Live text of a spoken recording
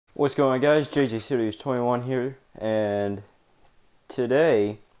What's going on, guys? JJ Studios 21 here, and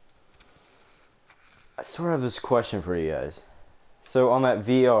today I sort of have this question for you guys. So on that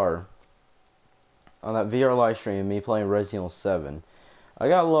VR live stream of me playing Resident Evil 7, I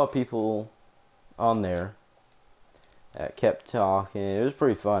got a lot of people on there that kept talking. It was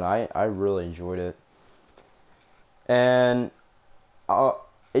pretty fun. I really enjoyed it, and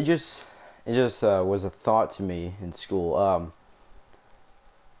it just was a thought to me in school.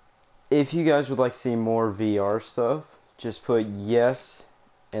 If you guys would like to see more VR stuff, just put yes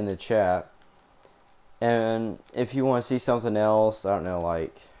in the chat. And if you want to see something else, I don't know,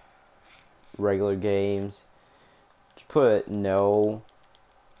 like regular games, just put no.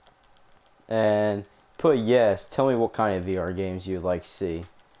 And put yes. Tell me what kind of VR games you'd like to see.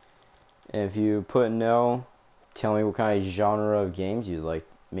 And if you put no, tell me what kind of genre of games you'd like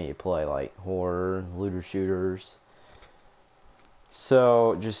me to play, like horror, looter shooters.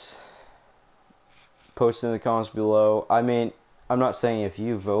 So just post in the comments below. I mean, I'm not saying if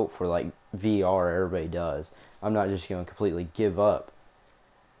you vote for like VR, everybody does. I'm not just going to completely give up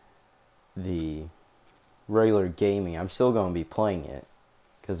the regular gaming. I'm still going to be playing it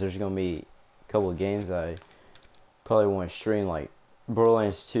because there's going to be a couple of games I probably want to stream, like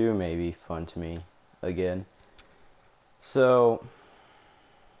Borderlands 2 may be fun to me again. So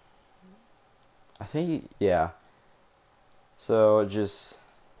I think, yeah. So just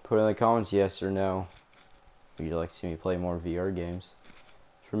put in the comments yes or no. Would you like to see me play more VR games?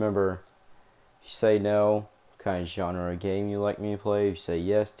 Just remember, if you say no, what kind of genre of game you like me to play. If you say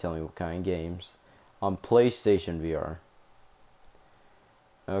yes, tell me what kind of games. On PlayStation VR.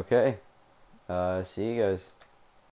 Okay. See you guys.